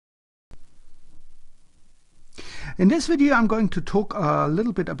In this video I'm going to talk a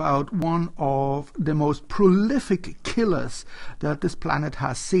little bit about one of the most prolific killers that this planet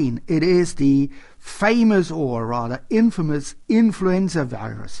has seen. It is the famous, or rather infamous, influenza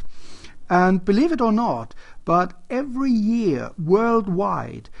virus. And believe it or not, but every year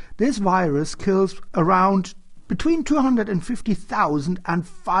worldwide this virus kills around between 250,000 and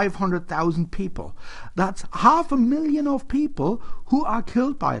 500,000 people. That's 500,000 of people who are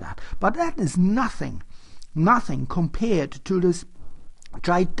killed by that. But that is nothing compared to this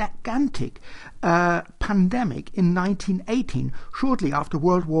gigantic pandemic in 1918, shortly after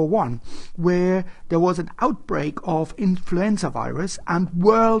World War I, where there was an outbreak of influenza virus, and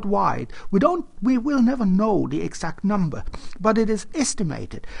worldwide, we will never know the exact number, but it is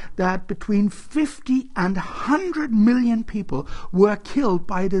estimated that between 50 and 100 million people were killed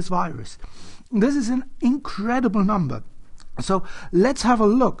by this virus. This is an incredible number. So let's have a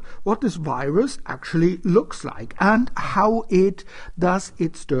look what this virus actually looks like and how it does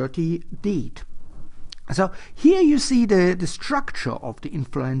its dirty deed. So here you see the structure of the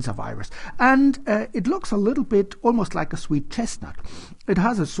influenza virus, and it looks a little bit almost like a sweet chestnut. It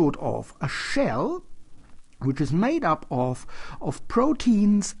has a sort of a shell which is made up of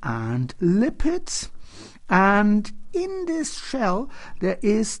proteins and lipids, and in this shell there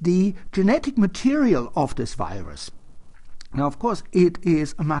is the genetic material of this virus. Now, of course, it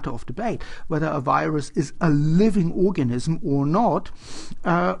is a matter of debate whether a virus is a living organism or not,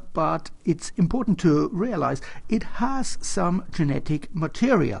 but it's important to realize it has some genetic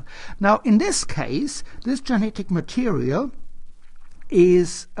material. Now, in this case, this genetic material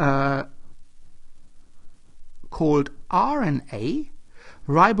is called RNA,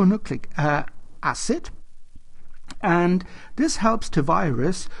 ribonucleic acid, and this helps the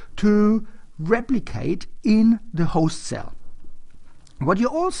virus to replicate in the host cell. What you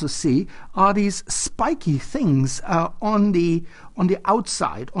also see are these spiky things on the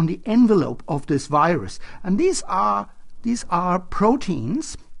outside, on the envelope of this virus, and these are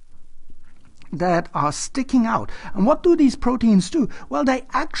proteins that are sticking out. And what do these proteins do? Well, they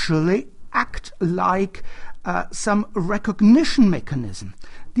actually act like some recognition mechanism.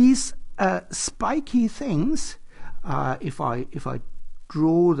 These spiky things, if I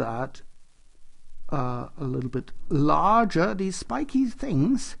draw that a little bit larger, these spiky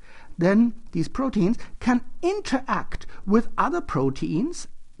things, then these proteins can interact with other proteins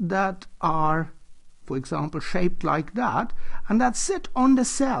that are, for example, shaped like that, and that sit on the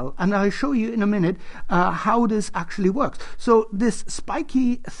cell. And I'll show you in a minute how this actually works. So this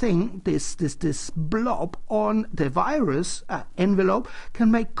spiky thing, this blob on the virus envelope,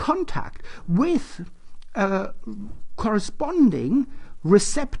 can make contact with a corresponding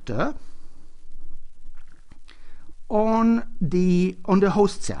receptor on the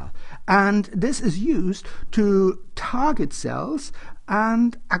host cell, and this is used to target cells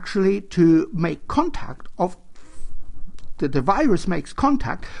and actually to make contact of the virus makes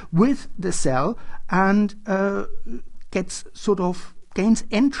contact with the cell and gains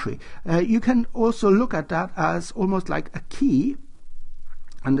entry. You can also look at that as almost like a key,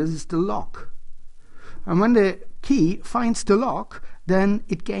 and this is the lock. And when the key finds the lock, then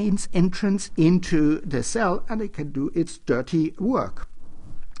it gains entrance into the cell and it can do its dirty work.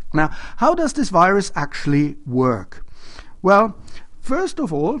 Now, how does this virus actually work? Well, first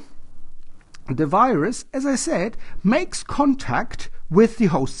of all, the virus, as I said, makes contact with the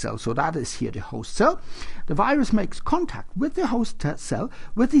host cell. So that is here the host cell. The virus makes contact with the host cell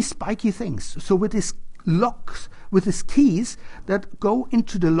with these spiky things. So with these locks, with these keys that go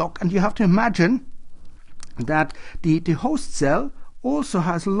into the lock, and you have to imagine that the host cell also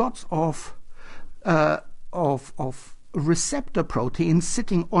has lots of receptor proteins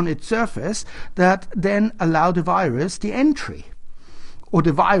sitting on its surface that then allow the virus the entry, or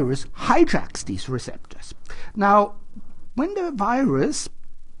the virus hijacks these receptors. Now, when the virus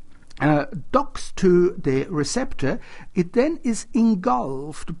docks to the receptor, it then is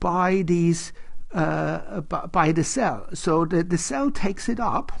engulfed by these by the cell. So the cell takes it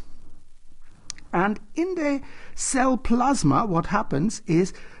up. And in the cell plasma, what happens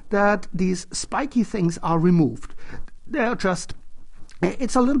is that these spiky things are removed. They're just,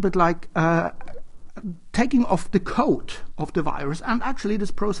 it's a little bit like taking off the coat of the virus, and actually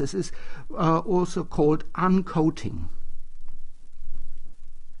this process is also called uncoating.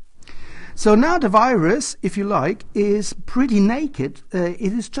 So now the virus, if you like, is pretty naked.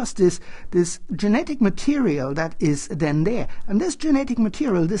 It is just this genetic material that is then there. And this genetic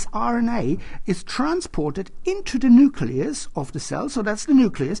material, this RNA, is transported into the nucleus of the cell. So that's the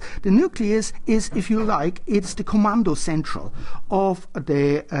nucleus. The nucleus is, if you like, it's the commando central of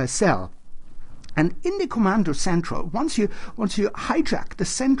the cell. And in the commando central, once you hijack the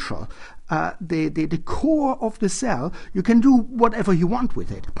central, the core of the cell, you can do whatever you want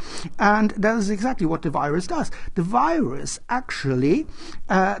with it. And that is exactly what the virus does. The virus actually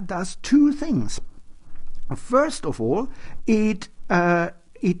does two things. First of all, it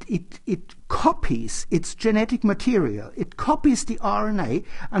copies its genetic material. It copies the RNA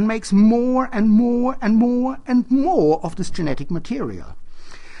and makes more and more and more and more of this genetic material.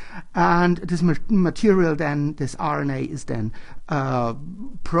 And this material then, this RNA is then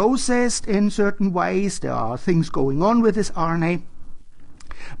processed in certain ways. There are things going on with this RNA.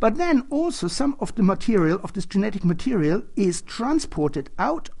 But then also some of the material, of this genetic material, is transported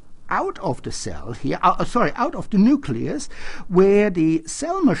out of the cell here, out of the nucleus, where the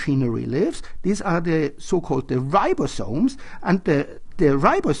cell machinery lives. These are the so-called the ribosomes, and the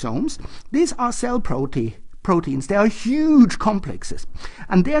ribosomes, these are cell proteins. They are huge complexes,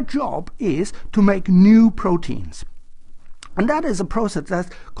 and their job is to make new proteins. And that is a process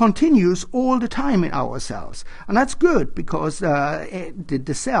that continues all the time in our cells. And that's good, because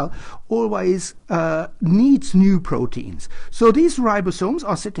the cell always needs new proteins. So these ribosomes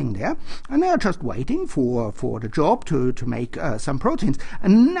are sitting there, and they are just waiting for the job to make some proteins.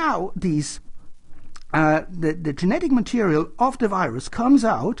 And now these the genetic material of the virus comes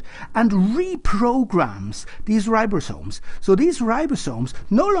out and reprograms these ribosomes. So these ribosomes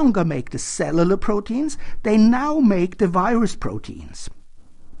no longer make the cellular proteins, they now make the virus proteins.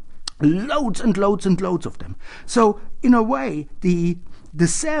 Loads and loads and loads of them. So in a way, the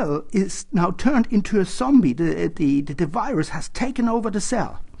cell is now turned into a zombie. The virus has taken over the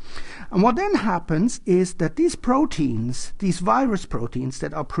cell. And what then happens is that these proteins, these virus proteins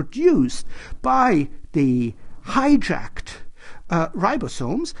that are produced by the hijacked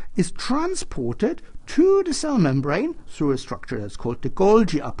ribosomes, is transported to the cell membrane through a structure that's called the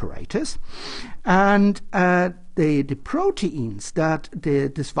Golgi apparatus. And the proteins that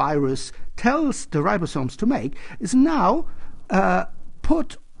this virus tells the ribosomes to make is now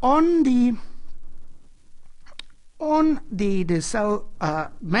put on the cell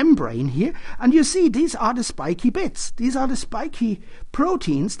membrane here, and you see these are the spiky bits. These are the spiky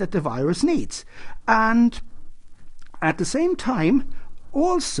proteins that the virus needs. And at the same time,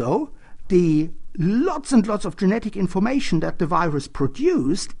 also the lots and lots of genetic information that the virus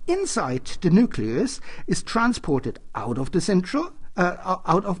produced inside the nucleus is transported out of the central,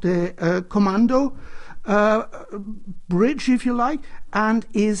 out of the commando bridge, if you like, and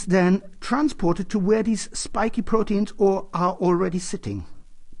is then transported to where these spiky proteins are already sitting.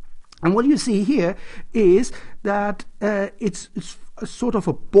 And what you see here is that it's sort of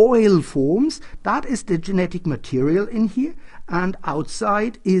a boil forms. That is the genetic material in here, and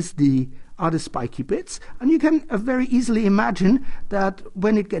outside are the spiky bits. And you can very easily imagine that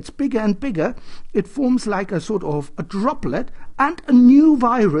when it gets bigger and bigger, it forms like a sort of a droplet, and a new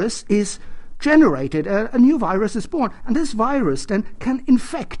virus is generated, a new virus is born, and this virus then can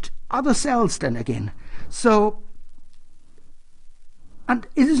infect other cells then again. So, and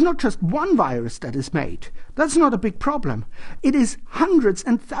it is not just one virus that is made. That's not a big problem. It is hundreds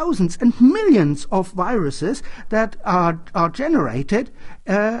and thousands and millions of viruses that are generated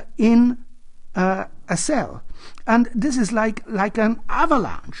in a cell. And this is like an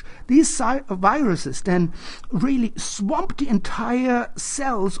avalanche. These viruses then really swamp the entire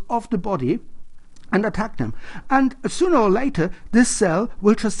cells of the body and attack them. And sooner or later, this cell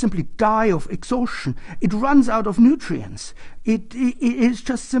will just simply die of exhaustion. It runs out of nutrients. It is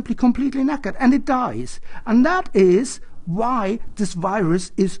just simply completely knackered, and it dies. And that is why this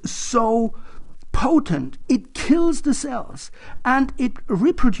virus is so potent. It kills the cells, and it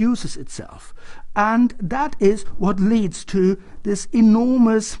reproduces itself. And that is what leads to this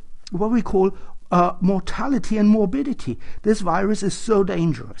enormous, what we call mortality and morbidity. This virus is so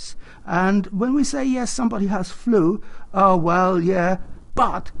dangerous. And when we say, yes, somebody has flu, well, yeah,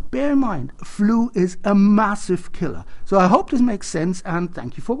 but bear in mind, flu is a massive killer. So I hope this makes sense, and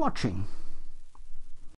thank you for watching.